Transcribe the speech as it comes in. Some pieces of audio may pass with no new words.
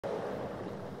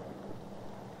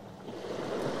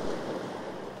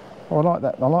Oh, I like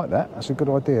that. I like that. That's a good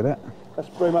idea. That. That's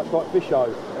very much like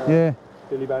Fisho. Yeah.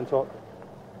 Billy Bantock.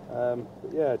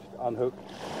 But yeah, just unhook.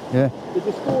 Yeah. The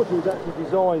discorder is actually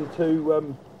designed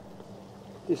to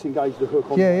disengage the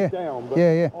hook on the way down, but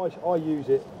I use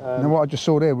it. And what I just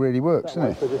saw there really works,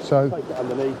 doesn't it? So take it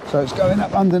underneath. So it's going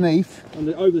up underneath.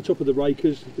 And over the top of the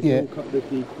rakers, the gill, cut the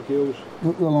gills.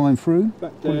 Hook the line through.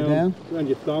 Back down, around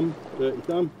your thumb, dirty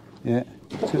thumb. Yeah.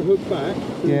 Pop the hook back,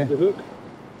 the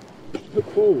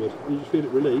hook forward, and you just feel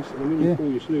it release, and then when you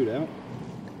pull your snood out,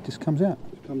 it just comes out.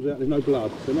 Comes out. There's no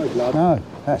blood. There's no blood. No,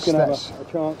 that's a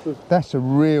chance of. That's a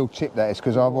real tip. That is,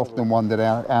 because I've often wondered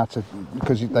how to,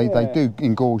 because they do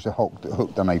engorge the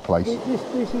hook, don't they, Plaice?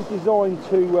 This is designed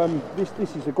to.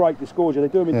 This is a great disgorger. They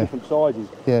do them in different sizes.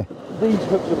 Yeah. These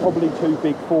hooks are probably too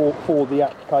big for the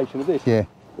application of this. Yeah.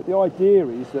 But the idea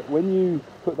is that when you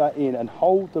put that in and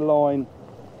hold the line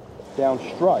down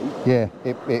straight. Yeah.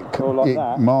 It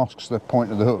masks the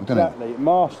point of the hook, doesn't it? Exactly. It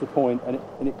masks the point, and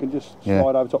it can just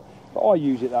slide over top. But I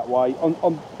use it that way.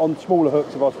 On smaller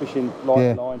hooks, if I was fishing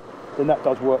line, then that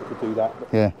does work to do that.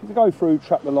 But if you go through,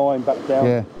 trap the line back down,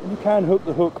 and you can hook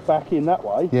the hook back in that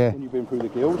way when you've been through the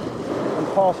gills and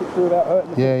pass it through without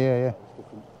hurting the hook. Yeah. It's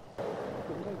different.